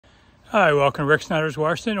Hi, welcome to Rick Snider's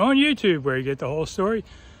Washington on YouTube, where you get the whole story.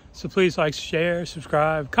 So please like, share,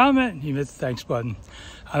 subscribe, comment, and even hit the thanks button.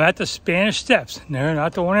 I'm at the Spanish Steps. No,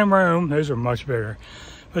 not the one in Rome. Those are much bigger.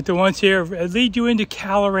 But the ones here lead you into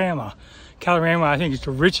Calorama. Calorama, I think, is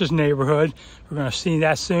the richest neighborhood. We're going to see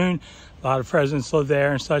that soon. A lot of presidents live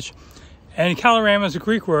there and such. And Calorama is a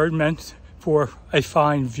Greek word meant for a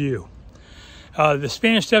fine view. The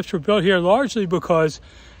Spanish Steps were built here largely because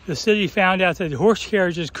the city found out that the horse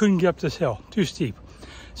carriages couldn't get up this hill, too steep.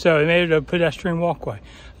 So they made it a pedestrian walkway.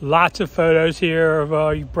 Lots of photos here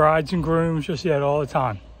of brides and grooms. You'll see that all the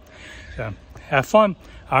time. So have fun.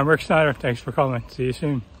 I'm Rick Snider. Thanks for coming. See you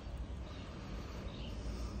soon.